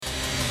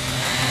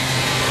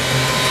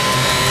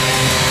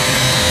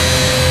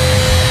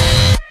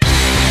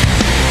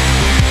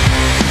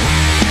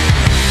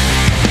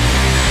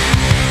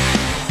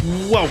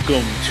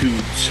Welcome to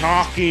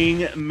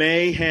Talking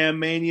Mayhem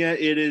Mania.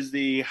 It is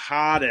the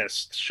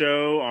hottest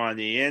show on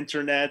the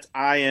internet.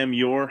 I am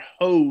your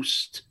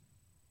host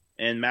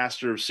and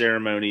master of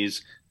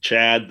ceremonies,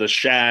 Chad the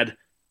Shad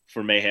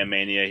for Mayhem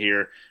Mania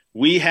here.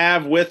 We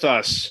have with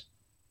us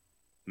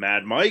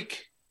Mad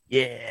Mike.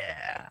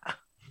 Yeah.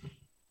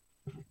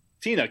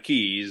 Tina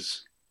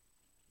Keys.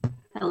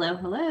 Hello,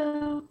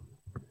 hello.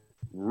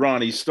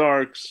 Ronnie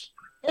Starks.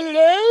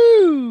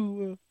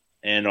 Hello.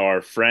 And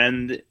our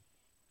friend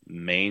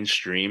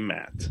Mainstream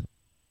Matt.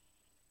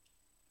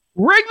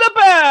 Ring the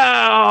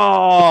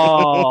bell.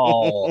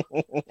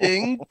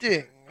 Ding,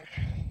 ding.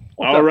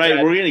 All right,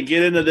 we're going to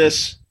get into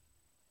this.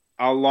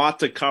 A lot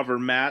to cover,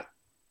 Matt.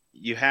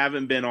 You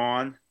haven't been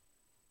on.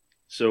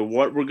 So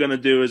what we're going to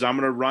do is I'm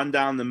going to run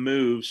down the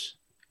moves,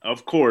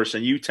 of course,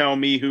 and you tell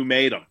me who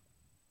made them.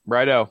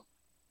 Righto.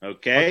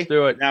 Okay? Let's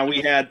do it. Now,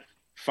 we had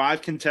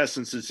 5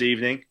 contestants this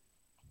evening.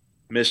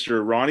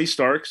 Mr. Ronnie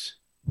Starks,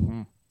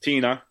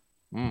 Tina,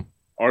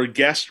 our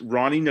guest,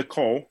 Ronnie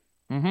Nicole,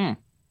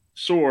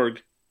 Sorg,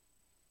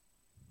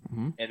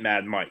 and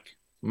Mad Mike.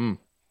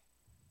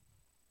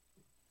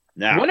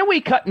 Now, when are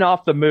we cutting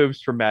off the moves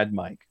for Mad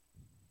Mike?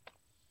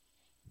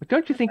 But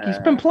don't you think he's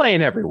been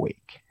playing every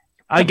week?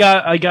 I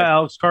got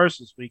Alex Cars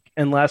this week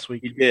and last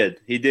week.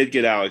 He did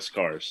get Alex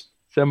Cars.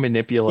 So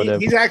manipulative.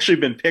 He's actually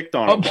been picked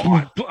on a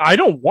lot. I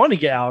don't want to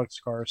get Alex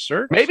Cars,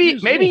 sir. Maybe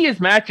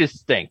his matches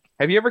stink.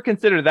 Have you ever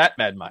considered that,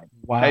 Mad Mike?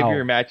 Wow. Maybe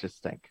your matches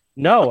stink.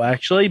 No,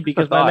 actually,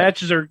 because thought.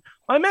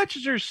 my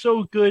matches are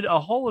so good. A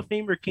Hall of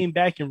Famer came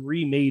back and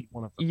remade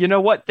one of them. You know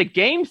what? The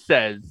game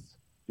says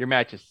your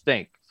matches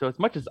stink. So as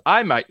much as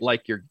I might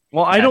like your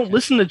Well, I matches, don't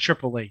listen to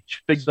Triple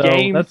H. the so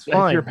game that's says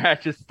fine. your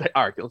matches stink.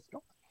 All right, let's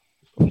go.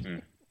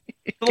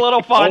 It's a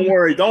little fun.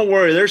 Don't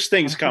worry. There's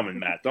things coming,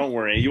 Matt. Don't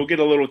worry. You'll get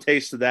a little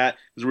taste of that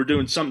because we're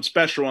doing something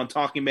special on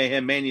Talking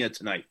Mayhem Mania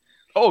tonight.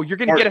 Oh, you're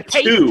gonna get a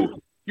taste.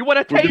 Two. You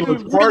want to We're taste?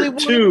 doing part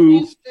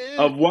 2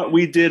 of what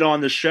we did on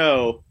the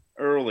show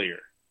earlier.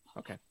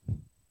 Okay.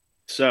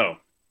 So,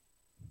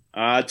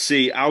 let's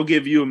see. I'll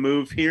give you a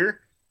move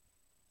here.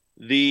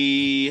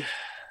 The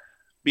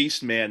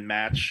Beastman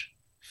match,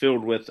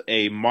 filled with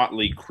a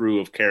motley crew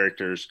of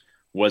characters,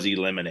 was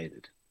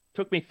eliminated.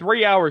 Took me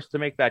 3 hours to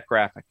make that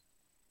graphic.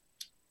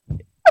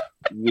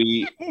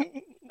 We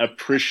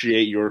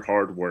appreciate your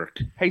hard work.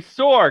 Hey,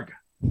 Sorg,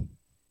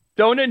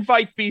 don't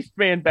invite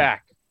Beastman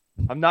back.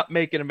 I'm not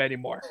making him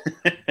anymore.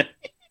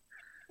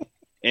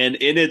 And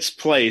in its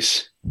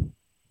place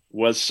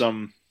was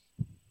some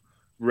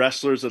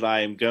wrestlers that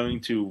I am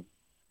going to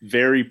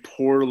very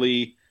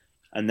poorly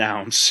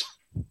announce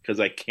because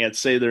I can't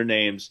say their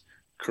names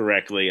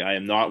correctly. I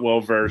am not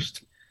well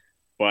versed,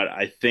 but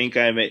I think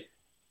I'm a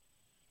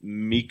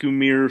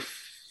Mikumir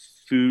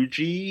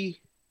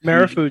Fuji.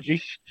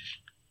 Marufuji.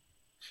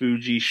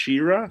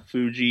 Fujishira?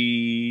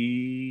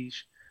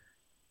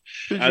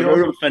 I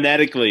wrote it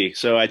phonetically,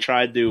 so I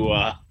tried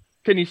to...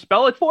 Can you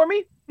spell it for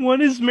me?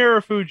 One is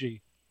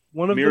Marufuji.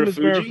 One of them is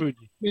Marufuji?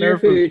 Marufuji.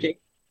 Fuji.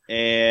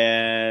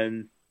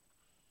 And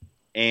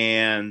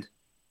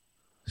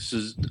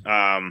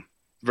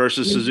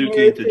versus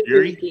Suzuki and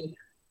Tajiri.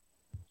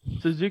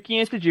 Suzuki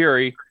and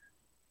Tajiri,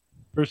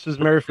 Versus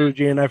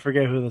Marufuji, and I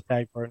forget who the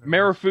tag partner is.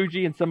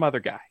 Marufuji, and some other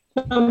guy.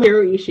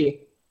 Tomohiro Ishii.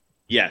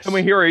 Yes.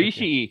 Tomohiro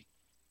Ishii.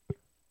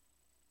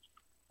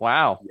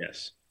 Wow.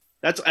 Yes.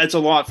 That's a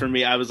lot for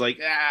me. I was like,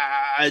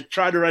 I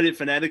tried to write it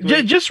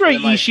phonetically. Just write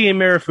and my Ishii and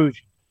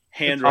Marufuji.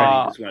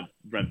 handwriting just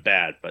went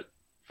bad, but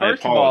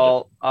First of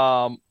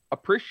all,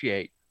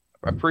 appreciate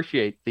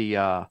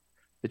the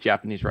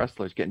Japanese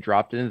wrestlers getting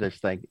dropped into this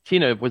thing.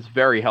 Tina was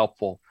very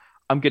helpful.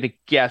 I'm gonna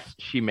guess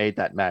she made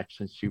that match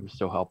since she was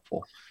so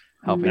helpful.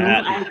 Helping No,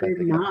 Matt. I did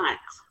not.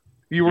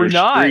 You were Your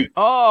not. streak-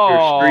 Oh,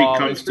 your streak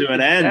comes the streak to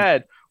an is end.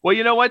 dead. Well,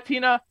 you know what,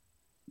 Tina?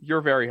 You're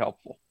very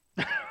helpful.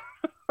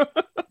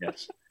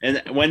 yes.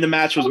 And when the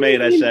match was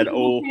made, I said,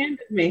 "Oh,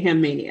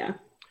 Mayhem Mania.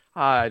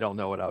 I don't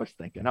know what I was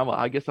thinking.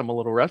 I guess I'm a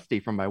little rusty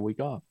from my week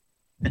off.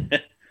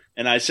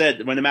 And I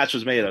said, when the match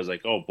was made, I was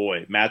like, oh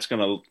boy, Matt's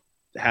going to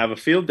have a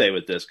field day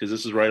with this because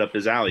this is right up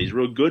his alley. He's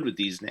real good with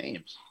these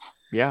names.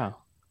 Yeah.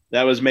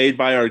 That was made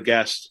by our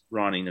guest,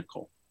 Ronnie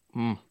Nicole.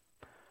 That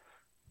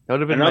would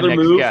have been Another my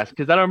next move? guess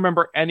because I don't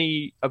remember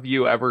any of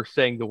you ever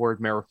saying the word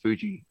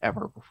Marufuji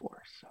ever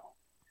before. So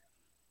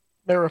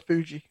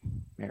Marufuji.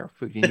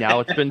 Marufuji.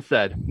 Now it's been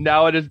said.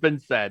 Now it has been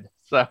said.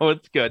 So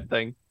it's a good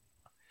thing.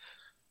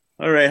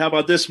 All right, how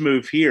about this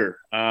move here?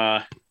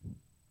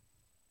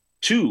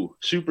 2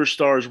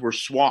 superstars were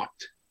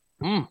swapped.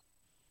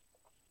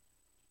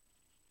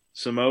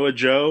 Samoa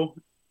Joe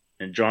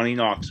and Johnny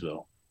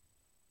Knoxville.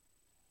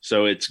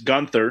 So it's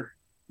Gunther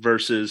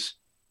versus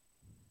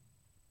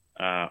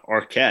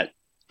Arquette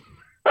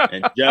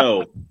and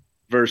Joe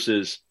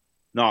versus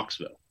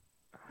Knoxville.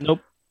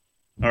 Nope.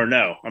 Or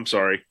no, I'm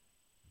sorry.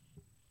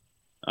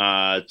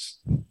 It's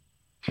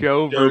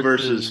Joe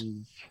versus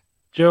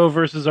Joe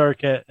versus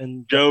Arquette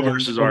and Joe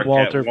versus Arquette.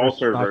 Walter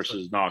Knoxville.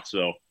 versus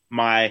Knoxville.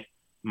 My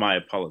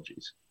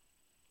apologies.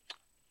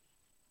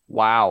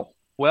 Wow.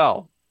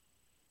 Well,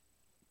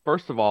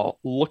 First of all,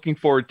 looking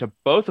forward to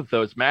both of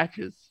those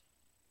matches.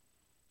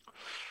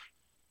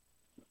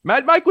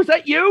 Mad Mike, was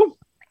that you?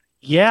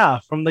 Yeah,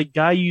 from the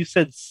guy you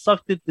said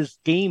sucked at this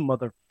game,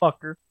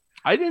 motherfucker.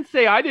 I didn't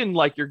say I didn't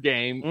like your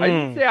game. I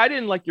didn't Mm. say I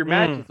didn't like your Mm.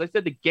 matches. I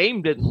said the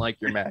game didn't like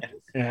your matches.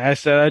 Yeah, I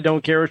said I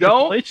don't care what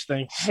Don't Triple H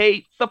thinks.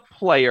 Hate the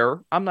player.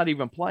 I'm not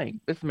even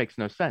playing. This makes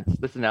no sense.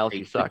 This analogy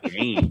Hate the sucks.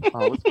 game.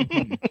 Oh, let's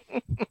continue.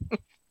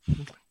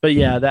 But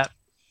yeah, that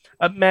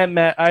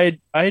Matt, I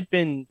had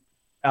been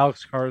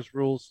Alex Carr's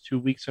rules 2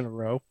 weeks in a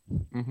row,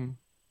 Mhm.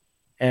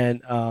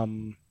 and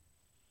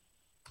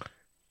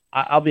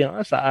I'll be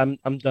honest, I'm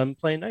done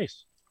playing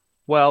nice.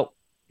 Well,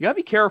 you gotta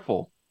be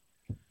careful.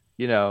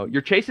 You know,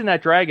 you're chasing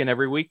that dragon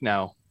every week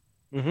now.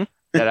 Mhm.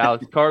 That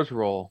Alex Cars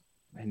roll,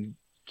 and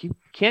you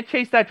can't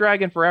chase that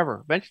dragon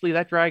forever. Eventually,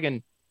 that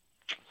dragon's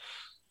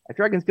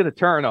gonna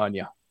turn on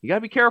you. You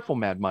gotta be careful,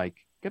 Mad Mike.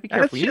 You gotta be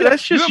careful.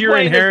 That's just you've been your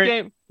playing this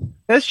inherent. game-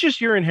 That's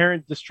just your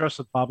inherent distrust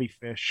of Bobby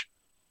Fish.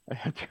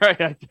 That's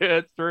right. I do.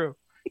 That's true.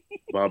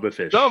 Bobby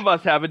Fish. Some of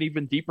us have an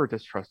even deeper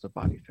distrust of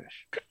Bobby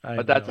Fish, I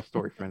but that's know. a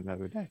story for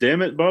another day.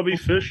 Damn it, Bobby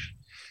Fish.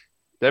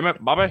 Damn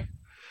it, Bobby.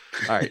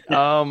 All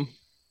right.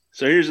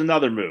 So here's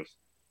another move.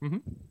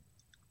 Mhm.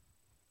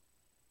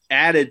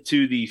 Added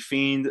to the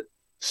Fiend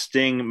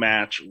Sting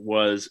match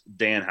was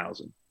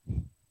Danhausen.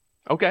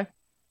 Okay.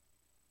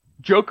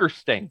 Joker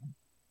Sting.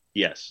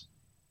 Yes.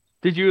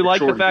 Did you like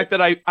the Short fact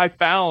that I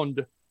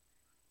found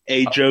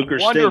A Joker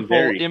Sting. wonderful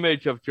Very.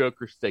 image of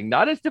Joker Sting?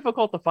 Not as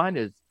difficult to find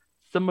as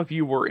some of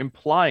you were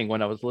implying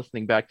when I was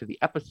listening back to the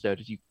episode,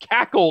 as you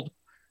cackled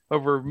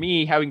over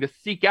me having to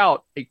seek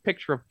out a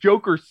picture of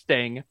Joker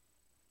Sting.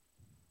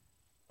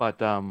 But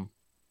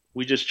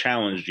We just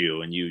challenged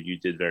you, and you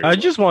did very I well.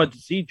 just wanted to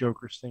see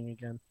Joker Sting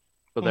again.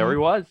 there he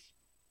was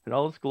in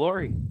all his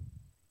glory.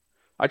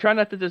 I try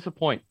not to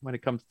disappoint when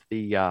it comes to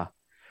the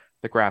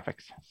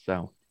graphics.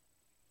 So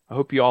I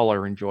hope you all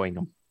are enjoying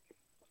them.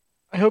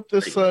 I hope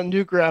this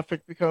new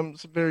graphic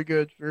becomes very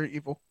good, very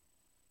evil.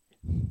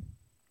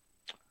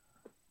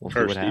 We'll see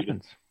First, what Steven.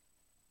 happens.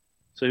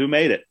 So who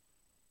made it?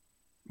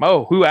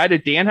 Oh, who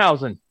added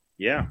Danhausen?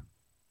 Yeah.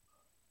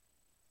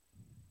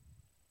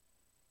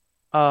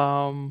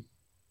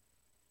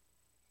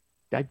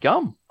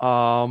 Dadgum.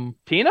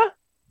 Tina?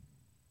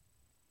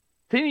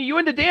 Tina, you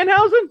into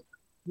Danhausen?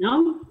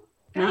 No,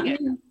 not Dang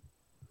it. me.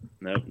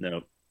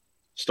 Nope.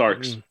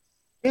 Starks. Mm.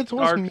 It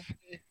was Starks. me.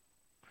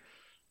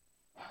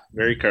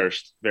 Very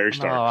cursed. Very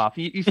Starks.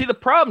 You see, the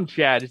problem,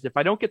 Chad, is if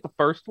I don't get the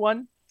first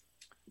one,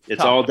 It's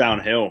tough. all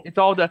downhill. It's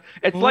all done.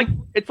 It's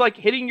Mhm. like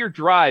hitting your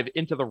drive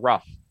into the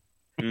rough.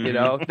 You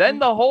know, then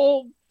the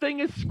whole thing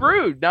is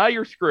screwed. Now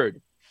you're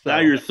screwed. So Now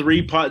you're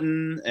three putting,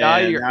 and Now now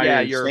you're- you're,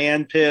 yeah, in you're-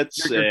 sand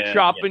pits. you're and-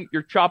 chopping.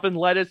 You're chopping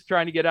lettuce,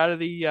 trying to get out of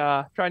the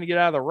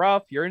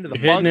rough. You're into the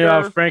You're hitting bunker. it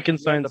off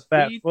Frankenstein's the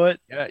fat feet. foot.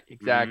 Yeah,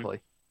 exactly.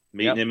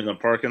 meeting Yep. him in the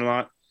parking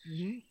lot.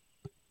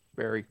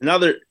 Very.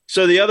 Another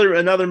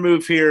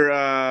move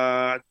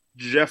here.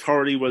 Jeff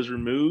Hardy was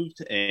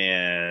removed,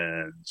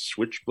 and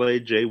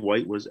Switchblade Jay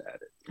White was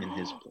added in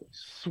his place.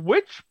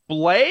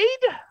 Switchblade?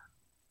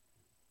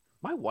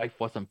 My wife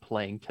wasn't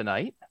playing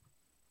tonight.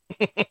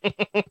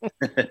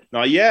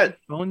 Not yet.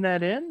 Phone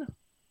that in.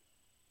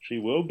 She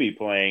will be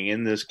playing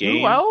in this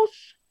game Who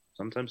else?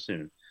 sometime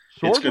soon.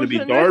 Sorg It's going to was be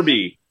in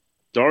this?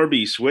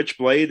 Darby,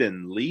 Switchblade,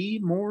 and Lee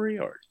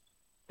Moriarty.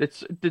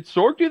 Did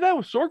Sorg do that?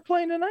 Was Sorg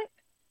playing tonight?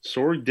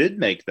 Sorg did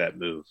make that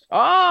move.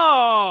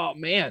 Oh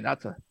man,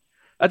 that's a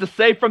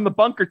save from the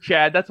bunker,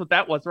 Chad. That's what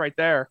that was right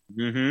there.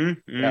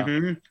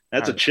 Mm-hmm.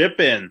 That's a Alright. chip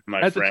in, my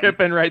That's friend. a chip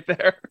in right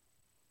there.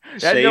 Had no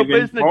Saving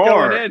business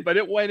par. going in, but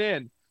it went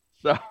in.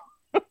 So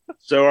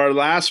So our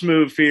last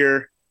move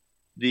here,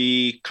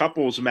 the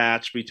couples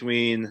match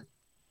between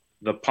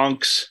the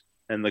Punks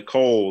and the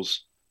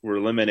Coles were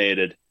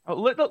eliminated.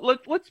 we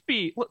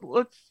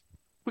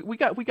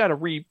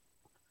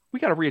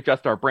got to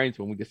readjust our brains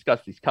when we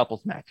discuss these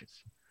couples matches,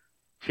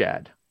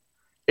 Chad.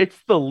 It's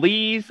the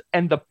Lees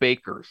and the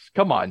Bakers.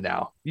 Come on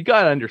now, you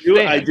got to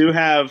understand. I do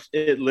have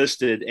it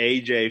listed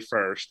AJ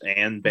first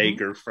and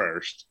Baker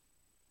first.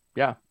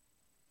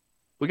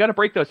 We got to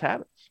break those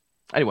habits.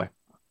 Anyway,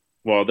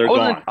 Well, they're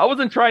gone. I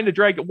wasn't trying to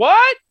drag it.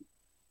 What?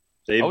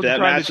 I That wasn't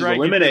trying match to is drag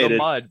you through the eliminated.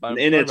 mud, but I'm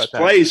In sorry its about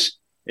that. place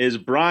is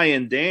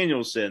Brian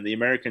Danielson, the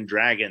American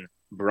Dragon,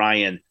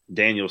 Brian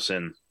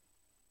Danielson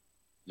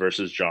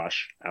versus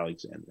Josh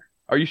Alexander.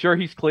 Are you sure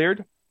he's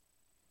cleared,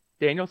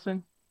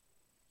 Danielson?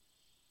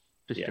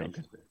 Just Yeah,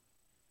 joking.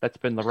 That's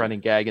been the running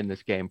gag in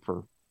this game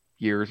for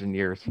years and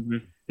years.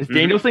 Mhm. Is Mhm.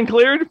 Danielson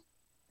cleared?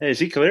 Hey, is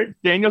he cleared?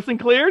 Danielson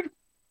cleared?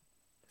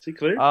 Is he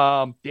cleared?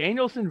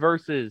 Danielson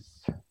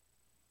versus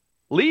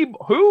Lee.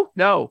 Who?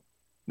 No,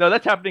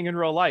 that's happening in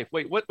real life.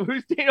 Wait, what?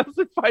 Who's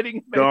Danielson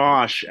fighting?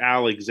 Josh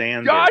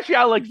Alexander. Josh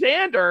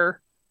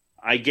Alexander.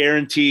 I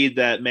guaranteed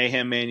that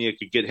Mayhem Mania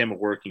could get him a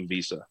working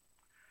visa.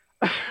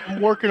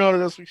 I'm working on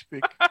it as we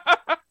speak.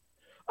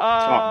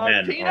 Top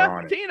men are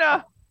on it.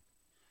 Tina,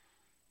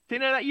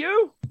 that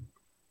you?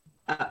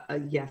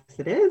 Yes,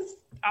 it is.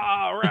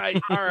 All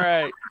right.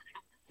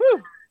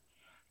 Whew.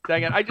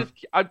 Dang it!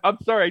 I'm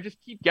sorry. I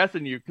just keep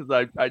guessing you because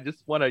I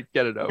just want to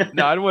get it over.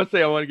 No, I don't want to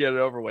say I want to get it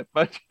over with,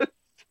 but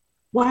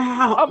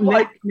Wow. I'm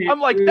like, that's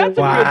a good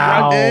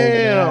Wow. wrestler.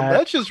 Damn, Matt.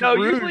 that's just No,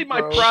 rude, usually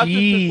my bro. process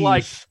is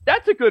like, Jeez.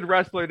 that's a good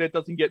wrestler that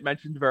doesn't get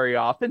mentioned very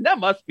often. That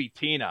must be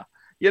Tina.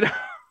 You know,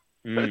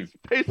 Mm. that's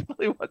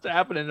basically what's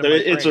happening. In So my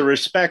it's a brain.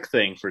 respect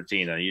thing for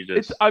Tina. You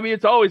just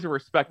It's always a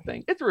respect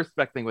thing. It's a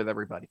respect thing with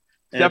everybody.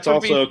 and Except it's for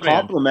also a Beast Man.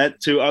 compliment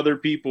to other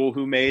people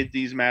who made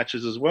these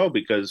matches as well,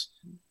 because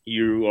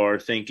you are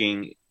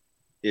thinking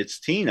it's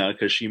Tina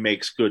because she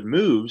makes good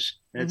moves,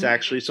 and it's Mhm.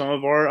 actually some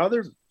of our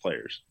other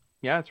players.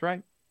 Yeah, that's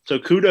right. So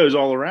kudos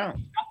all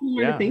around.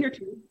 Learn Yeah. a thing or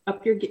two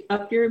up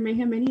your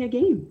Mayhem Mania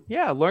game.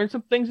 Yeah, learn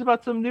some things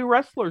about some new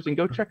wrestlers and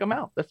go check them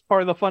out. That's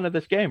part of the fun of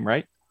this game,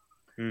 right?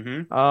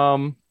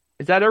 Mm-hmm.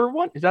 Is that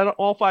everyone? Is that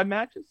all 5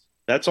 matches?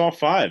 That's all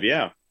 5,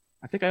 yeah.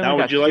 I think I only Now,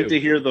 got would you like 2. to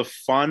hear the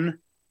fun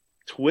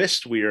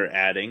twist we are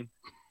adding?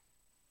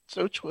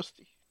 So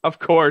twisty. Of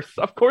course,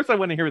 I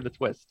want to hear the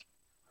twist.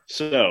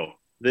 So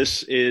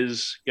this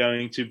is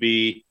going to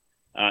be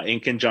in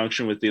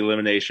conjunction with the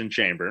Elimination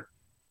Chamber.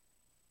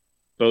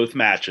 Both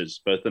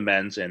matches, both the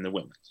men's and the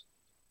women's.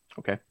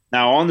 Okay.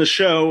 Now, on the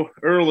show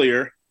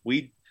earlier,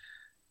 we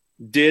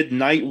did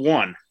night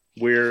 1,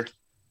 where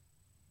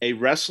a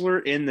wrestler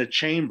in the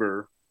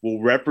chamber will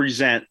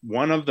represent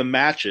one of the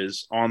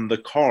matches on the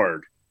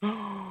card.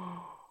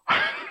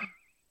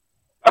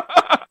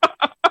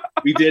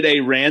 We did a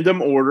random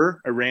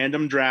order, a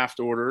random draft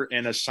order,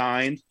 and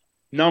assigned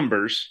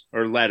numbers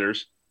or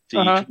letters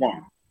to each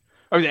one.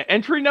 Are there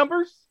entry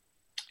numbers?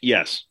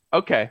 Yes.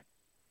 Okay.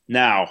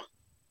 Now,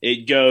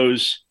 it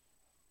goes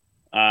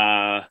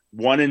 1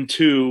 and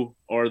 2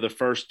 are the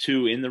first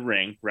 2 in the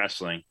ring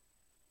wrestling.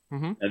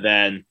 Mhm. And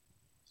then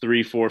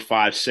 3, 4,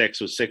 5, 6,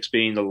 with 6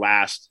 being the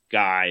last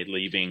guy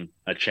leaving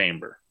a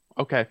chamber.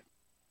 Okay.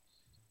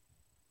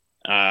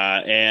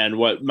 And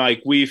what,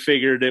 Mike, we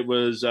figured it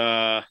was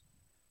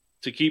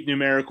to keep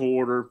numerical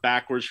order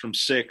backwards from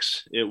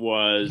 6. It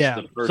was Yeah.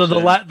 the person.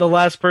 So the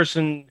last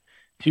person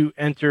to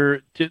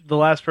enter, the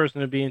last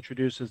person to be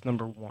introduced is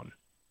number 1.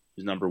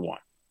 is number 1.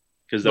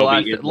 Because The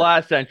they'll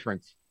last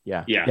entrance.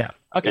 Yeah. yeah,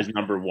 Okay. is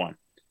number 1.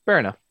 Fair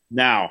enough.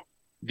 Now,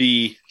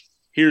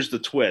 here's the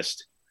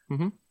twist.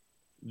 Mhm.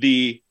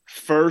 The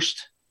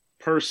first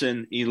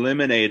person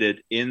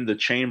eliminated in the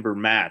chamber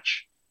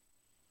match,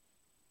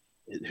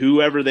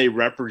 whoever they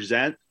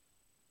represent,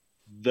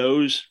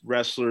 those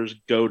wrestlers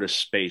go to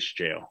space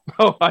jail.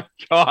 Oh my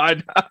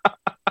god.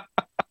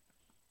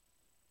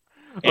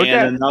 Okay.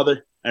 And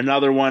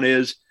another one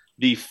is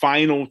the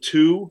final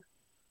 2.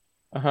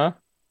 Uh-huh.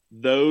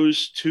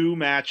 Those 2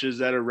 matches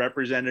that are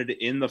represented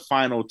in the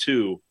final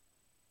 2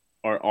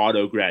 are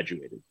auto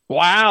graduated.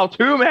 Wow,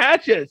 2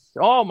 matches.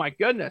 Oh my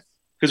goodness.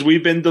 Because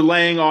we've been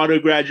delaying auto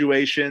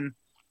graduation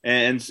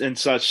and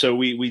such, so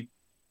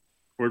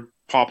we're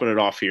popping it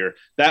off here.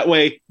 That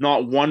way,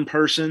 not one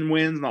person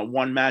wins, not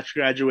one match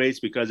graduates.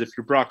 Because if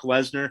you're Brock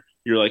Lesnar,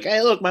 you're like,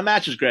 hey, look, my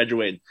match is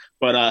graduating.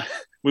 But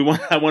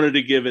I wanted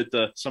to give it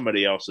to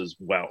somebody else as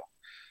well.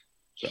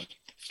 So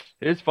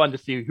It is fun to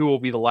see who will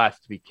be the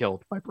last to be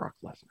killed by Brock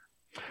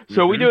Lesnar.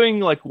 So are we doing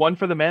like one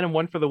for the men and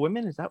one for the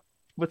women? Is that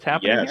what's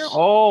happening Yes. here?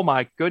 Oh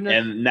my goodness.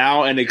 And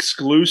now an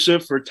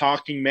exclusive for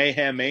Talking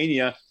Mayhem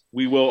Mania,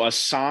 we will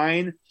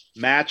assign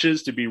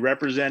matches to be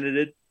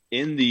represented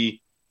in the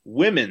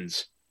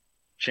women's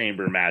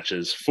chamber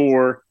matches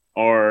for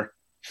our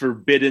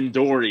Forbidden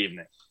Door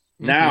evening.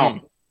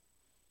 Now,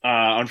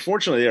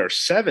 unfortunately, there are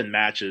 7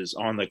 matches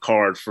on the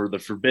card for the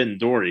Forbidden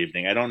Door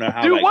evening. I don't know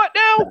how that what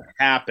now?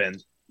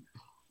 happened,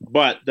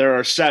 but there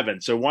are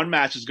 7. So one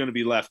match is going to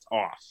be left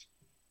off.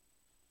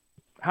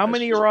 How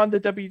many are on the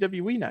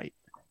WWE night?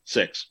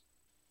 6.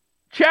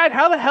 Chad,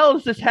 how the hell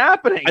is this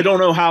happening? I don't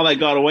know how that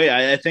got away.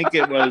 I think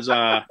it was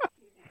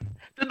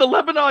Did the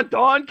Lebanon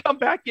Dawn come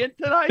back in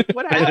tonight?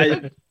 What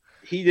happened?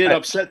 he did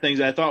upset things.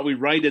 I thought we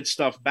righted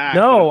stuff back.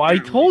 No, but I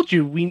apparently- told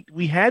you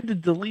we had to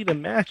delete a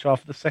match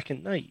off the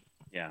second night.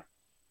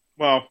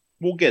 Well,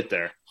 we'll get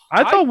there.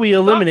 I thought we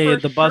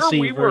eliminated for the Bussy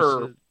sure we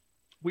versus.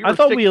 were I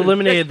thought 6 we and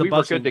eliminated 6. the we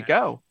Bussy were good to match.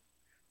 go.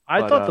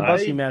 I But, thought the I-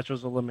 Bussy match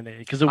was eliminated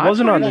because it I'm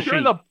wasn't on the pretty sure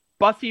sheet. the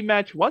Bussy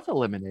match was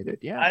eliminated.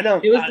 Yeah. I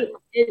don't.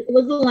 It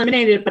was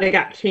eliminated, but it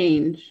got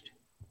changed.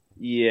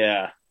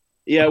 Yeah,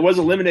 it was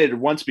eliminated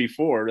once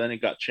before. Then it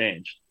got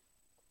changed.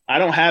 I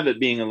don't have it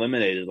being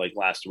eliminated like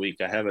last week.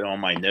 I have it on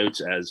my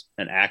notes as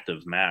an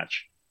active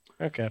match.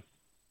 Okay.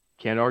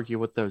 Can't argue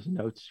with those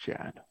notes,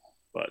 Chad.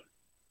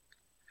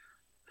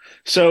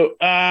 So,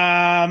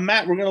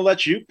 Matt, we're going to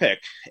let you pick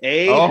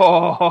A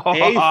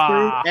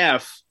through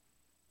F.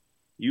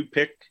 You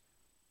pick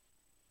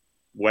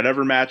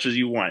whatever matches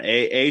you want.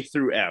 A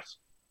through F.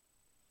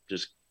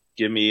 Just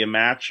give me a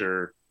match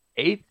or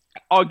 8.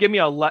 Oh, give me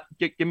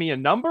a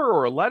number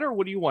or a letter.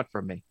 What do you want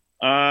from me?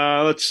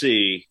 let's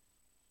see.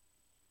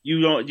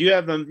 You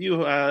have them.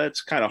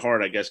 That's kind of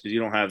hard, I guess, because you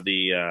don't have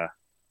the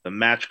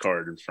match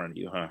card in front of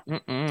you, huh?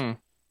 Mm-mm.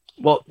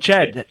 Well,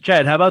 Chad,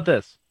 how about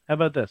this?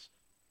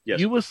 Yes.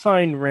 You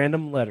assign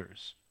random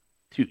letters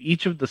to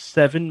each of the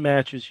 7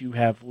 matches you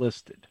have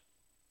listed.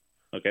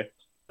 Okay.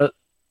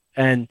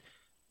 And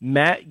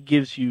Matt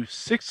gives you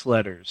 6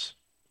 letters.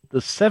 The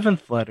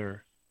 7th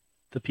letter,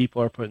 the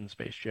people are put in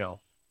space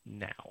jail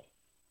now.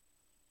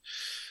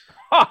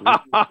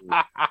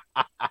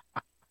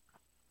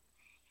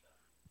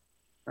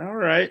 All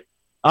right.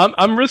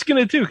 I'm risking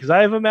it too because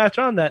I have a match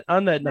on that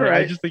night. I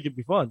right. just think it'd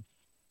be fun.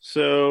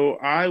 So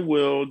I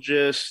will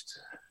just.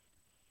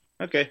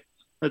 Okay.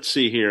 Let's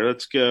see here.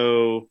 Let's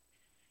go.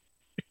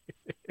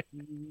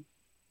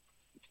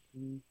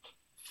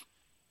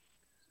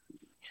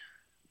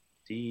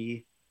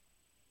 D,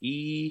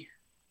 E,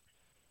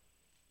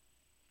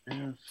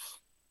 F,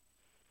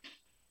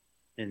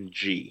 and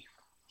G.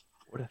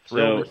 What a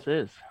thrill So-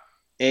 this is.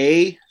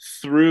 A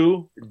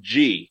through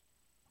G.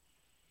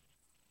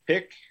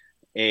 Pick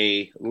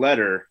a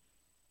letter,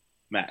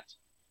 Matt.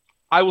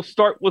 I will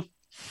start with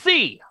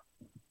C,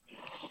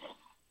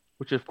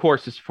 which of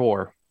course is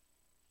for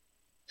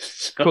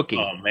Cookie.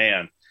 Oh,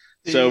 man.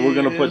 So we're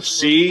going to put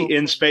C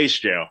in space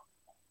jail.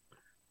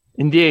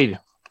 Indeed.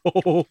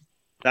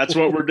 That's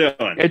what we're doing.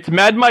 It's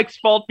Mad Mike's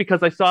fault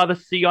because I saw the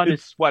C on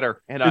his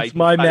sweater and it's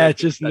my decided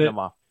match, to isn't send it? him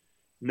off.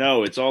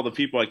 No, it's all the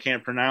people I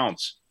can't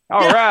pronounce.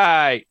 All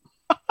right.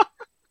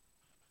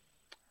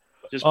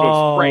 Just put,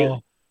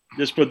 Oh,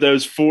 just put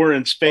those 4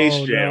 in space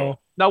oh, jail. no.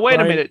 Now wait a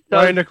Ryan- minute.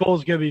 Ryan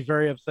Nicole's gonna be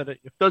very upset at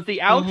you. Does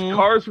the Alex Mhm.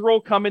 Cars rule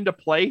come into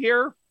play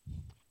here?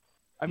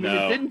 I mean,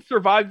 No. it didn't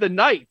survive the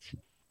night,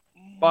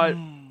 but It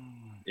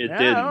yeah, I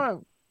didn't. don't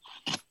know.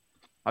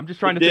 I'm just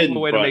trying It to think of didn't, a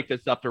way to but- make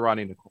this up to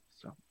Ronnie Nicole.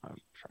 So I'm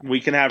trying.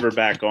 We can have her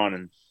back on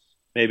and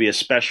maybe a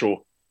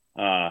special,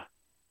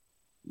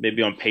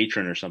 maybe on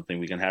Patreon or something.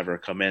 We can have her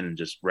come in and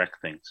just wreck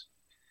things.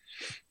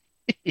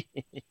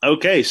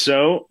 Okay,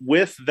 so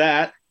with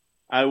that,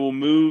 I will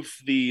move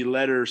the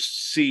letter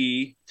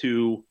C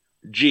to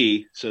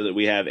G so that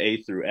we have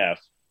A through F.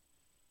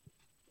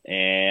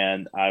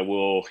 And I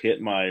will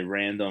hit my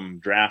random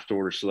draft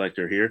order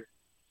selector here.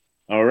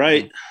 All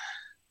right.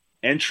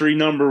 Entry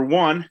number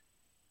 1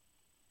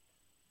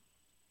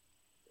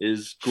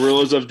 is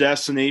Gorillas of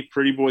Destiny,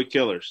 Pretty Boy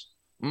Killers.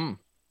 Mm.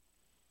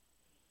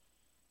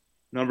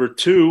 Number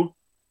 2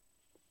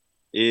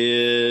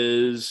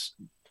 is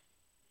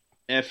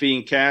Effie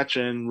and Catch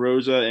and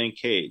Rosa and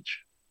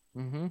Cage.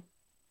 Mm-hmm.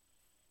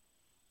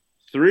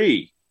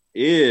 3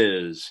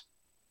 is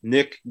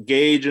Nick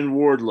Gage and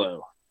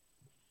Wardlow.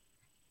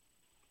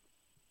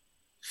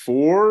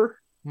 4,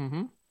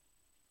 Mm-hmm.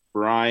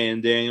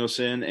 Brian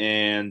Danielson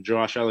and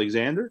Josh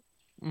Alexander.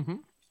 Mm-hmm.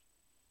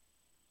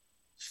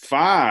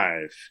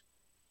 5,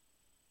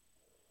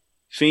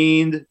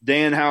 Fiend,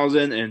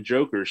 Danhausen, and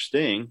Joker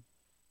Sting.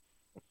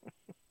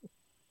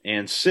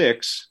 And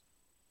 6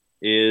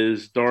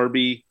 is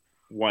Darby,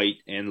 White,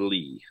 and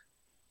Lee.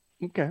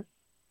 Okay.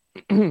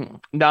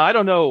 Now, I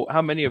don't know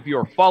how many of you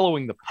are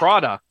following the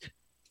product,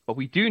 but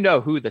we do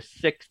know who the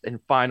 6th and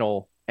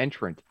final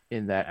entrant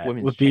in that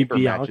women's Would be chamber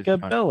match is Bianca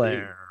going to be.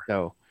 Belair.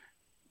 So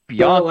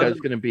Bianca Well, is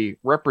going to be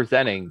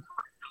representing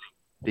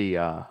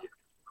the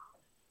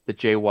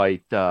Jay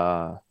White,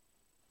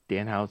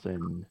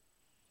 Danhausen.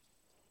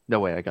 No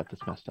way, I got this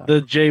messed up.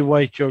 The Jay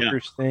White Joker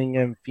Sting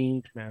and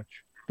Fiend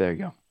match. There you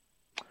go.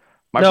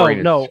 My brain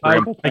is I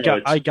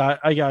scrambled.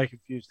 got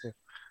confused there.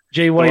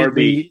 Jay White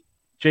Darby.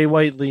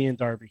 Lee, and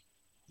Darby.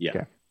 Yeah.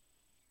 Okay.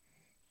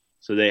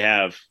 So they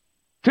have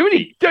Too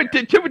many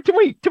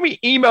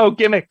emo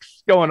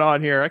gimmicks going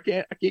on here. I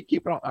can't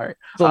keep it all. All right.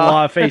 It's a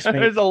lot of face paint.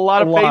 There's a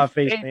lot of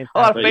face paint, a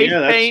lot of But face yeah,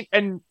 that's- paint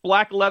and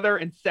black leather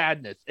and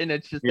sadness, and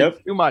it's just Yep.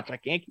 it's too much. I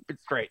can't keep it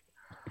straight.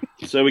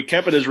 So we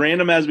kept it as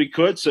random as we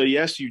could. So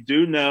yes, you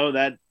do know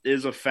that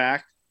is a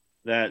fact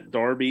that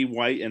Darby,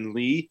 White, and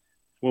Lee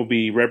will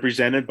be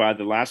represented by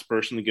the last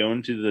person to go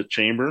into the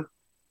chamber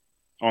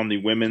on the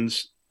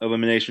women's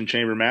elimination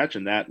chamber match,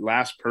 and that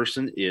last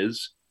person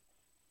is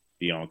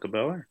Bianca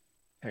Belair,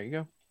 There you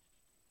go.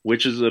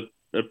 which is a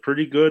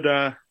pretty good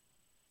wrestler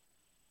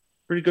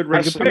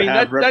I mean, to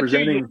have that's who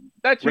you-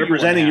 That's who you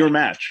representing want your to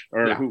match.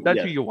 Or Yeah, who, that's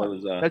yes, who you want.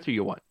 that was, That's who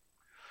you want.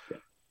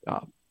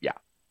 Yeah.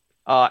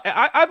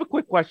 I have a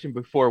quick question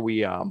before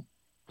we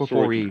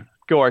Sure.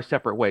 go our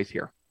separate ways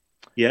here.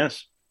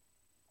 yes.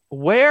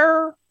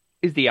 Where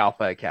is the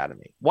Alpha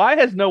Academy? Why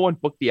has no one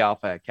booked the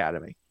Alpha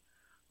Academy?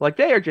 Like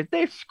they're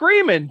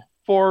screaming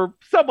for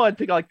someone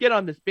to like get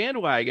on this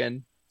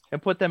bandwagon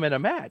and put them in a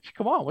match.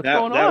 Come on, what's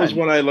going That on? was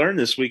what I learned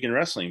this week in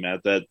wrestling,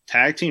 Matt, that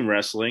tag team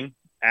wrestling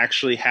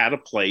actually had a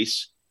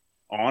place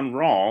on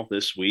Raw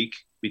this week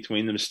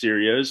between the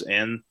Mysterios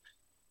and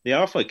the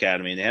Alpha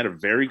Academy. And they had a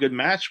very good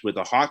match with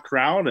a hot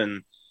crowd.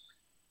 And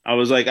I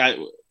was like,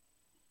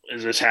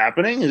 is this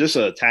happening? Is this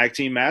a tag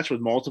team match with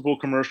multiple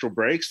commercial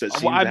breaks that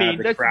seems Well, I to mean, have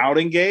the that's- crowd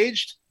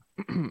engaged?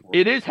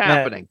 It is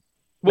happening.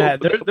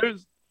 Matt,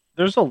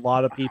 there's a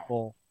lot of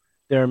people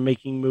that are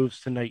making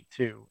moves tonight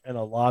too, and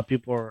a lot of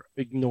people are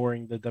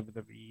ignoring the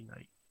WWE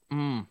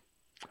night.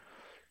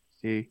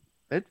 See,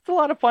 it's a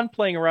lot of fun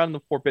playing around in the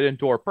Forbidden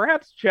Door.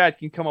 Perhaps Chad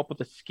can come up with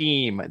a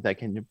scheme that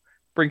can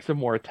bring some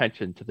more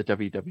attention to the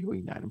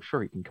WWE night. I'm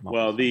sure he can come up.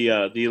 Well,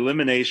 with the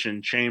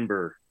Elimination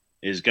Chamber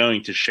is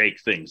going to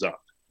shake things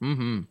up.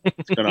 Mm-hmm.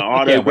 It's going to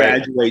auto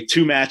graduate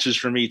 2 matches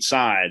from each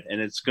side, and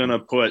it's going to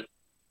put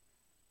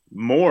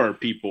more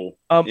people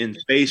in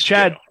space.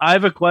 Chad, jail. I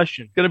have a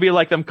question. It's going to be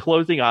like them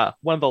closing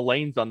one of the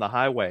lanes on the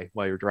highway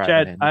while you're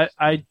driving. Chad,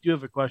 I do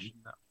have a question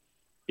now.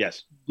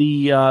 Yes.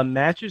 The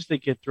matches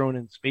that get thrown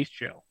in space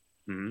jail,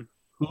 Mm-hmm.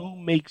 who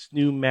makes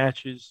new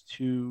matches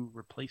to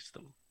replace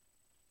them?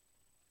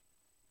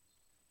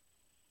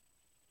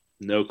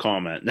 No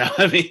comment. No,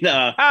 I mean,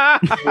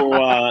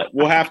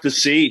 we'll have to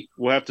see.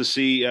 We'll have to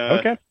see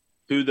Okay.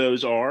 who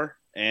those are,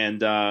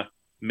 and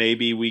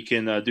maybe we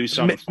can do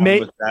something fun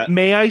with that.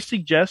 May I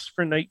suggest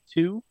for night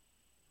 2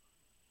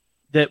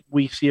 that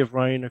we see if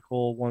Ryan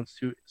Nicole wants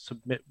to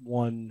submit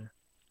one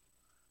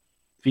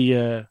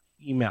via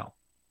email?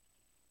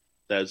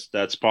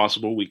 That's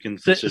possible. We can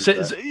So,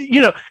 consider that.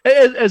 you know,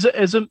 as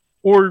a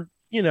or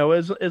you know,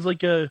 as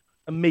like a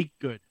make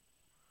good.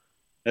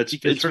 That's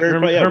because it's her- very,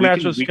 her yeah, we match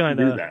can- was we can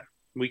do kinda- that.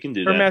 We can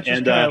do Her that. match was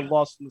And, kind of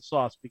lost in the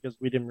sauce because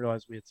we didn't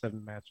realize we had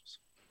 7 matches.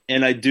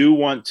 and I do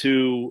want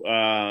to.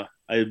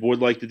 I would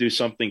like to do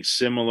something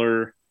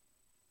similar,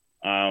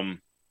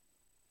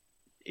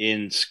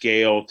 in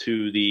scale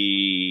to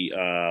the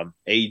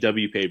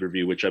AEW pay per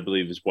view, which I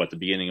believe is the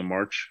beginning of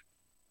March.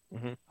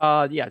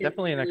 Yeah,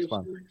 definitely next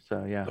month.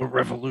 So yeah. The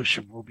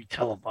revolution will be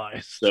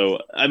televised. So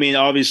I mean,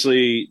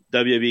 obviously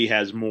WWE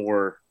has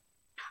more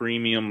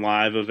premium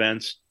live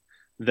events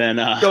than.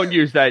 Don't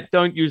use that.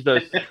 Don't use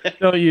those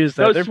don't use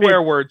that. those They're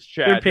swear words,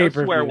 Chad. they're Those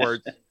pay-per-views. swear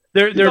words.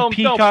 They're Don't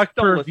Peacock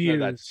per listen to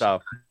that views.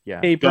 stuff. Yeah.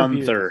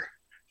 Pay-per-views. Gunther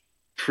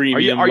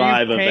premium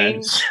live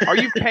events. Are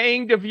you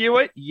paying to view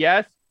it?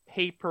 Yes,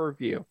 pay per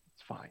view.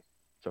 It's fine.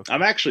 It's okay.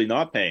 I'm actually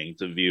not paying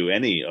to view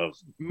any of.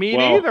 Me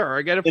well, neither.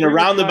 I get a In a free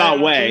roundabout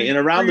trial. way. In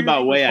a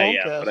roundabout way, I am.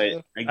 Chromecast, But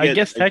yeah. I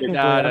guess technically-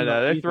 No, I'm no, not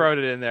no. They're either. throwing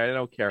it in there. They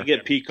don't care. I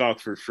get Peacock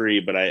for free,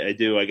 but I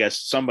do. I guess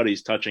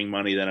somebody's touching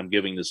money that I'm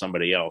giving to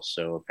somebody else.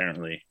 So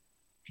apparently,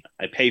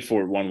 I pay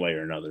for it one way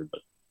or another.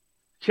 But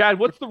Chad,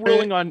 what's the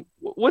ruling on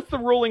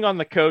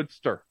the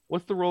Codester?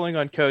 What's the ruling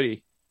on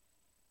Cody?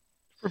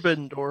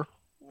 Forbidden Door.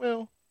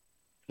 Well,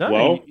 No,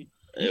 Well,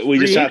 he's we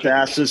just free have to agent.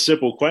 ask this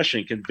simple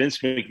question: can Vince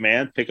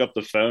McMahon pick up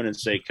the phone and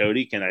say,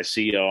 "Cody, can I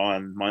see you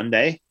on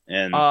Monday?"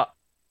 And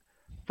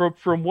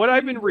From what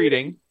I've been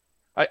reading,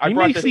 I You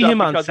brought may this see up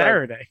him on because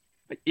Saturday.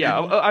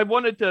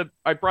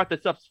 I brought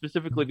this up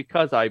specifically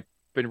because I've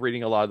been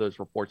reading a lot of those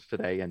reports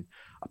today, and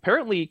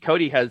apparently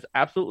Cody has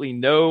absolutely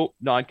no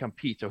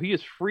non-compete, so he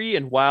is free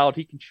and wild.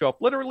 He can show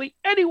up literally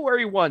anywhere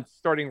he wants,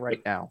 starting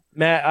right now.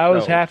 Matt, I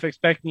was So- half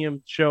expecting him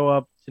to show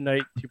up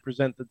tonight to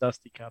present the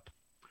Dusty Cup.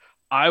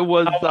 I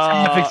was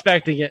half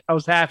expecting it. I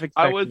was half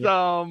expecting I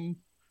was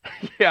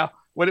it. yeah,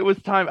 when it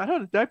was time, I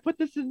don't know, did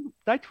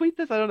I tweet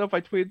this? I don't know if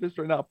I tweeted this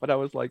or not, but I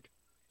was like,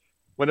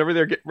 whenever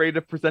they're getting ready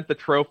to present the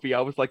trophy,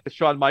 I was like the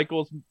Shawn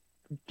Michaels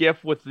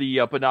gif with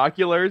the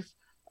binoculars.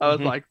 I was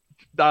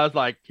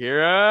like,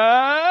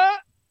 Kira,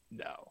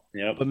 no.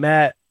 yep. But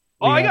Matt,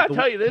 Oh, we I have gotta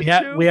tell you this we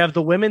have, too. we have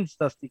the women's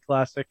Dusty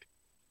Classic.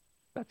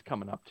 That's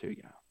coming up too,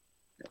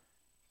 yeah.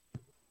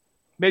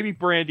 Maybe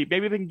Brandy.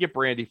 Maybe they can get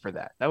Brandy for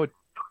that. That would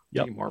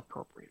Yep. be more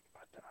appropriate.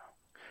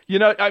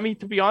 But I mean,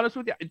 to be honest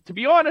with you,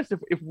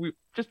 if we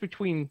just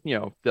between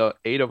the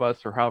 8 of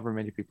us or however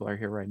many people are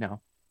here right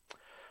now,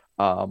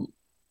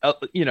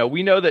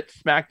 we know that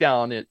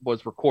SmackDown it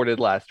was recorded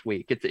last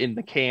week. It's in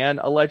the can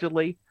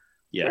allegedly.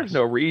 Yes. There's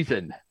no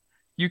reason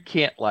you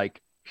can't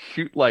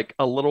shoot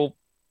a little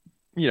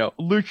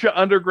Lucha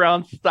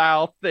Underground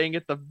style thing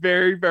at the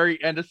very,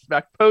 very end of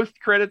post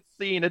credits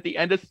scene at the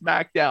end of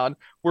SmackDown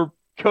where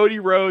Cody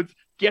Rhodes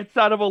gets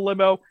out of a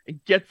limo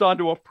and gets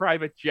onto a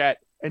private jet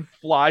and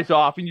flies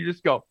off, and you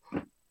just go,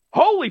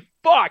 holy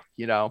fuck,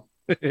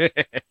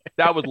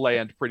 that would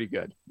land pretty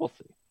good. We'll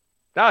see.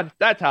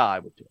 That's how I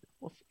would do it.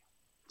 We'll see.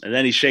 And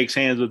then he shakes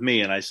hands with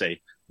me, and I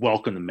say,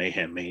 "Welcome to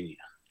Mayhem Mania."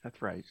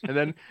 That's right. And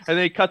then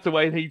he cuts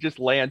away and he just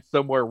lands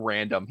somewhere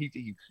random.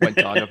 He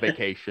went on a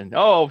vacation.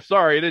 Oh,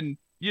 sorry,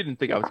 you didn't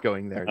think I was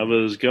going there. I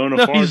was going to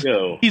No,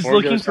 Fargo. he's Fargo,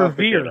 looking for South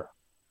Veer. Dakota.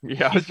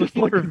 Yeah, I was just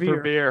looking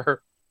for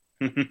beer.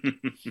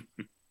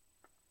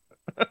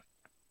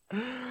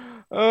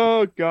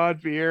 Oh God,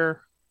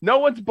 Veer. No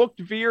one's booked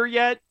Veer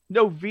yet.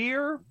 No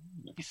Veer.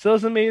 He still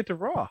hasn't made it to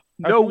Raw.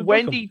 No How can we book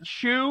Wendy him?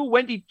 Chu.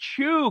 Wendy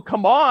Chu.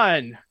 Come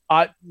on,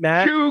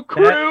 Matt. Chu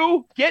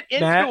crew, get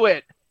into Matt,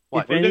 it.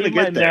 If We're any, gonna of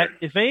my get there.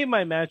 if any of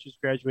my matches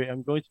graduate,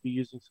 I'm going to be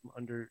using some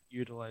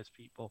underutilized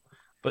people.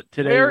 But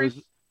Where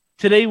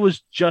today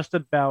was just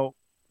about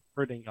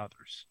hurting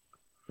others.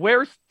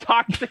 Where's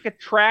Toxic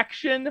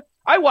Attraction?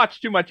 I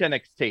watch too much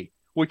NXT,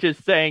 which is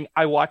saying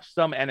I watch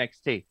some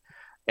NXT,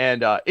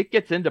 and it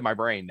gets into my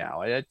brain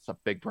now, and it's a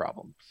big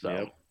problem. So Yep.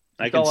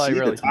 I that's can all I see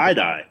really the think tie about.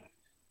 dye.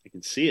 I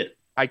can see it.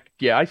 I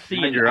see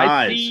Behind your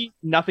I eyes. see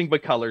nothing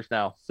but colors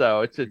now,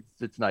 so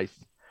it's nice.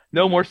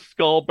 No more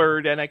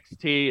Skullbird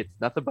NXT. It's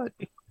nothing but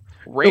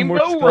Rainbow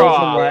skulls in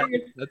Raw.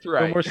 Latin. That's No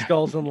right. more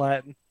skulls in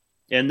Latin.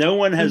 And no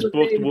one has Number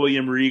booked three.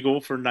 William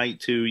Regal for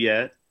night 2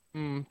 yet. Too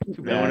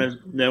No one bad. has.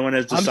 No one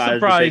has I'm decided.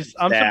 surprised. To take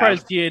a I'm stab.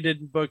 surprised TA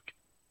didn't book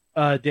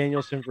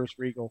Danielson versus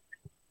Regal.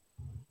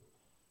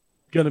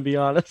 Gonna be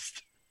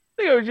honest.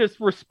 think it was just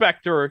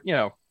respect or,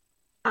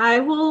 I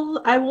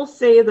will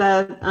say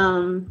that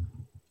I'm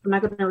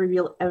not going to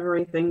reveal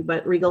everything,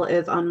 but Regal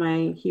is on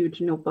my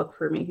huge notebook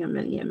for Mayhem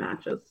Mania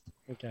matches.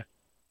 Okay.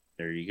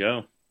 There you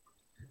go.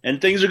 And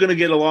things are going to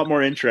get a lot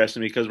more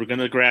interesting because we're going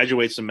to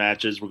graduate some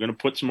matches. We're going to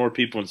put some more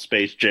people in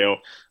Space Jail.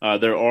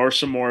 There are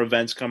some more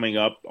events coming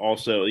up.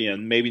 Also,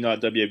 maybe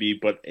not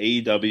WWE, but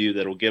AEW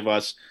that'll give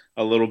us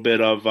a little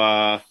bit of,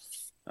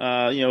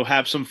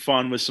 have some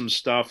fun with some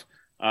stuff.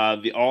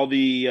 All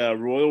the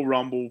Royal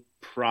Rumble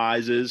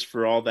prizes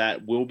for all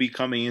that will be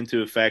coming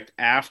into effect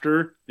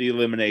after the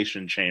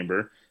Elimination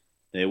Chamber.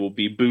 They will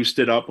be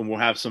boosted up, and we'll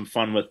have some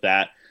fun with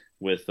that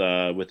with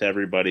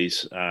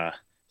everybody's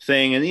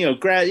thing. And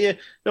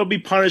there'll be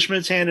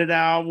punishments handed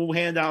out. We'll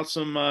hand out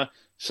some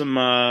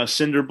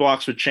cinder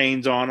blocks with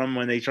chains on them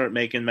when they start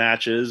making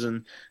matches,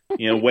 and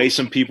weigh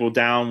some people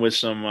down with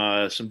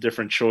some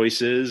different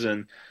choices.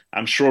 And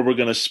I'm sure we're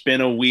going to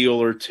spin a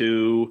wheel or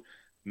two.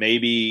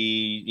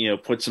 Maybe,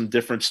 put some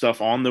different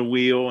stuff on the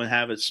wheel and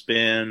have it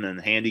spin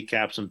and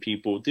handicap some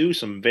people, do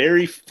some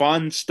very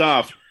fun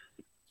stuff.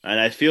 And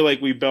I feel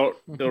like we built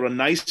a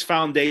nice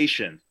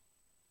foundation.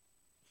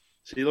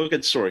 See, look at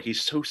Sorg.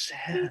 He's so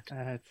sad.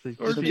 I just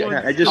want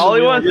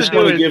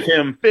to give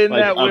him spin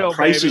that wheel,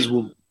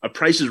 a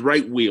Price is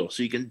Right wheel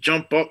so you can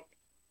jump up.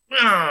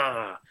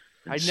 I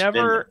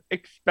never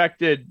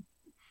expected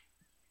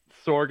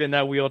Sorg and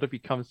that wheel to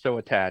become so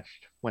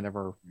attached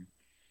whenever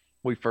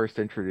we first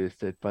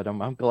introduced it, but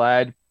I'm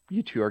glad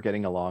you two are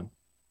getting along.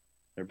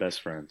 They're best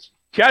friends.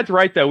 Chad's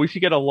right, though. We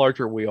should get a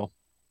larger wheel.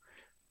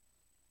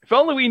 If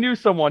only we knew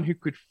someone who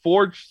could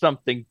forge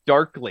something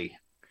darkly,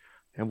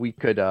 and we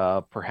could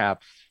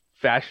perhaps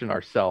fashion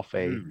ourselves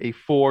a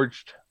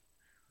forged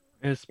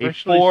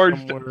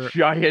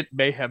giant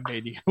Mayhem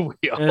Mania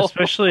wheel. And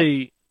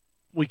especially,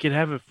 we could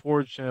have it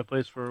forged in a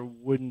place where it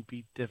wouldn't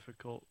be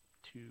difficult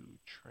to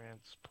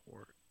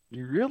transport.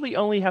 You really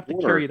only have to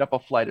carry it up a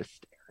flight of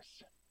stairs.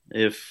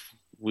 If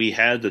we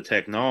had the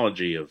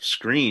technology of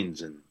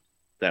screens and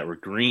that were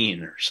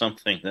green or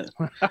something, that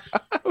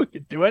we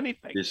could do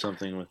anything. Do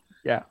something with.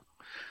 Yeah.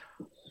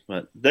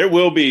 But there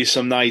will be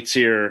some nights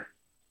here.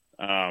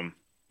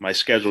 My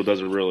schedule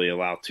doesn't really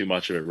allow too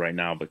much of it right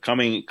now, but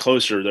coming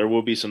closer, there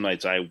will be some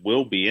nights I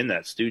will be in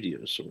that studio.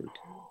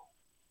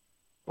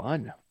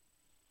 Fun.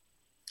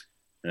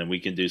 And we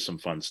can do some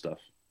fun stuff.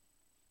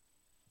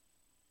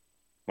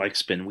 Like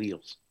spin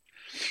wheels.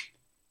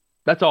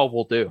 That's all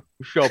we'll do.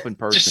 We'll show up in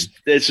person.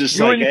 It's just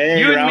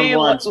hey, round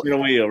one, spin a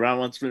wheel. Round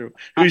one, spin a wheel.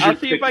 I'll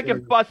see if I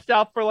can bust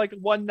out for like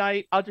one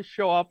night. I'll just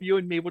show up. You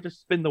and me, we'll just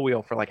spin the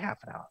wheel for like half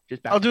an hour.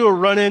 I'll do a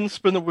run in,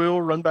 spin the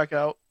wheel, run back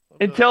out.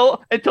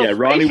 Until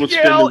Ronnie will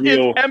spin the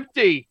wheel is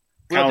empty.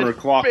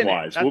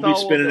 Counterclockwise. We'll be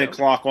spinning it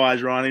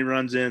clockwise. Ronnie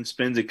runs in,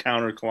 spins it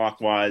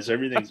counterclockwise.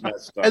 Everything's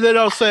messed up. And then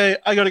I'll say,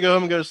 I got to go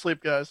home and go to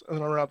sleep, guys. And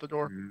then I'll run out the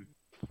door. Mm-hmm.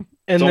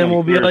 And then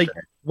we'll be like,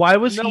 why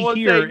was he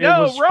here? It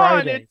was Ron,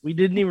 Friday. We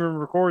didn't even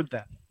record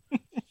that.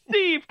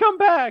 Steve, come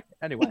back.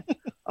 Anyway,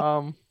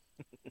 I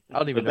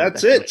don't even know.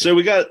 That's it. So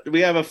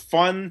we have a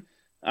fun.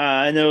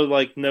 I know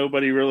like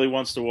nobody really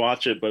wants to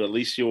watch it, but at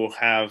least you'll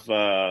have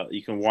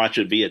you can watch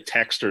it via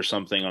text or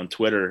something on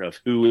Twitter of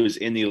who is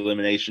in the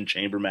Elimination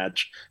Chamber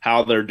match,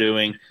 how they're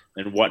doing,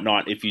 and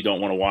whatnot. If you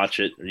don't want to watch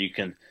it, or you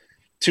can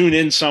tune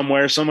in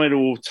somewhere. Somebody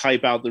will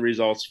type out the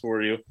results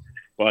for you.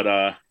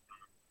 But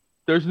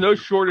there's no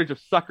shortage of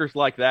suckers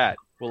like that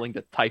willing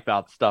to type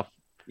out stuff.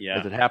 Yeah,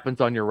 as it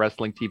happens on your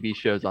wrestling TV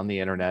shows on the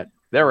internet.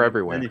 They're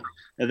everywhere.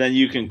 And then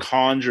you can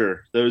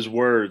conjure those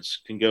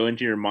words can go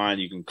into your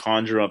mind. You can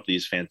conjure up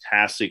these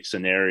fantastic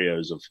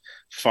scenarios of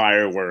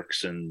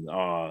fireworks and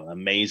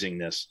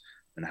amazingness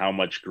and how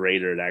much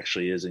greater it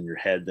actually is in your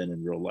head than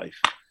in real life.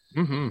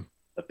 Mm-hmm.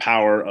 The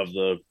power of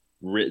the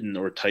written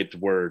or typed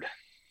word.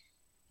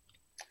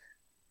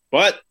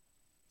 But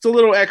it's a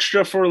little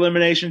extra for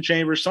Elimination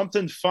Chamber,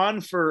 something fun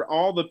for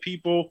all the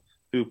people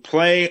who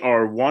play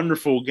our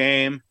wonderful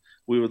game.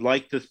 We would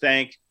like to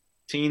thank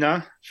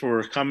Tina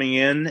for coming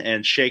in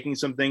and shaking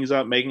some things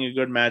up, making a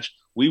good match.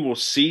 We will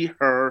see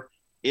her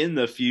in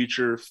the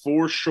future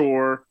for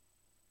sure.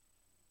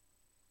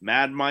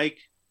 Mad Mike,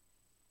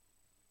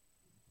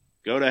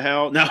 go to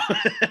hell. No.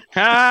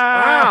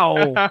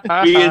 Wow.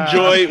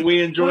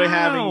 we enjoy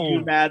having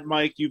you, Mad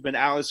Mike. You've been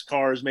Alice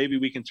Cars. Maybe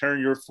we can turn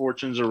your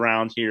fortunes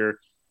around here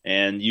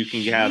and you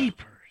can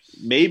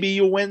maybe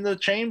you'll win the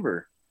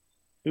chamber.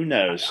 Who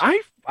knows?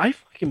 I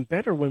fucking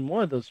better win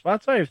one of those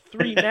spots. I have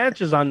 3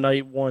 matches on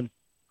night 1.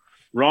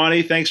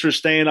 Ronnie, thanks for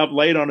staying up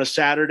late on a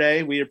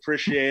Saturday. We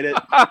appreciate it.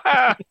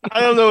 I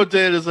don't know what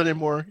day it is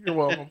anymore. You're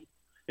welcome.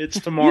 It's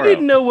tomorrow. You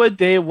didn't know what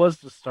day it was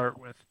to start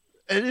with.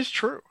 It is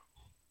true.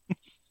 It's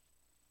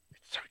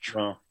so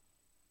true. Well,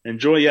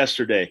 enjoy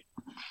yesterday.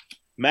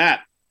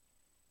 Matt,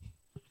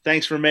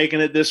 thanks for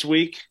making it this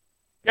week.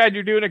 God,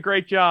 you're doing a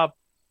great job.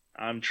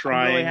 I'm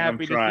trying. I'm really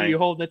happy to see you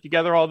holding it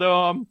together,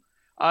 although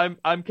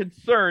I'm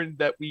concerned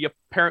that we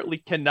apparently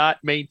cannot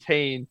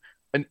maintain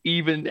an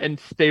even and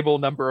stable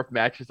number of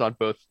matches on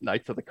both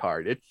nights of the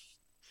card. It's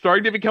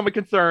starting to become a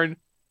concern.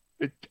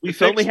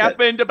 It's only fixed it.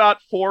 happened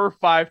about 4 or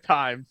 5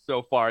 times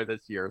so far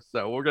this year,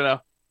 so we're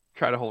gonna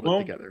try to hold it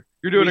together.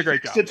 You're doing a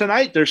great job.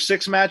 Tonight, there's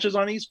 6 matches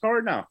on each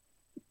card now.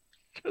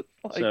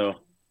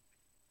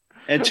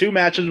 And 2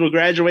 matches will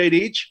graduate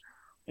each,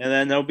 and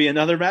then there'll be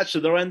another match. So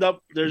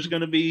there's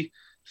going to be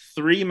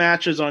 3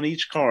 matches on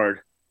each card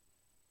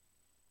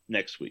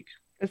next week.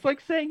 It's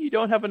like saying you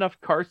don't have enough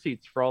car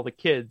seats for all the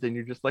kids, and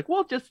you're just like,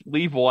 well, just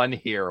leave one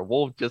here.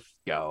 We'll just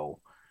go.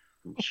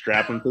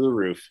 Strap them to the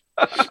roof.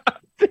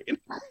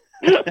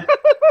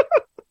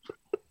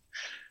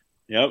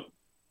 Yep.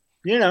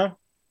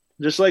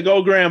 Just like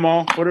old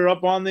grandma, put her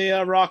up on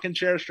the rocking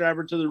chair, strap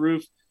her to the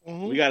roof.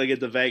 Mhm. We got to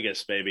get to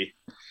Vegas, baby.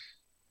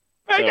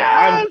 Vegas!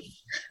 So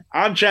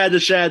I'm Chad the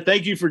Shad.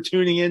 Thank you for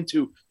tuning in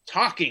to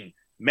Talking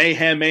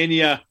Mayhem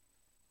Mania.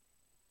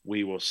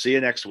 We will see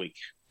you next week.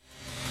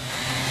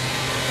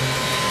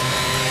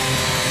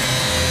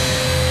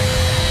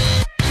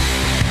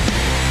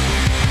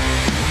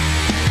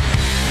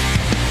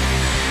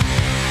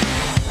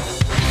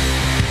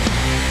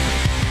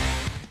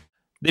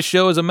 This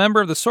show is a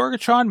member of the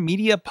Sorgatron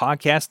Media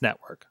Podcast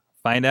Network.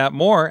 Find out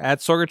more at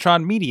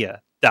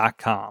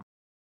sorgatronmedia.com.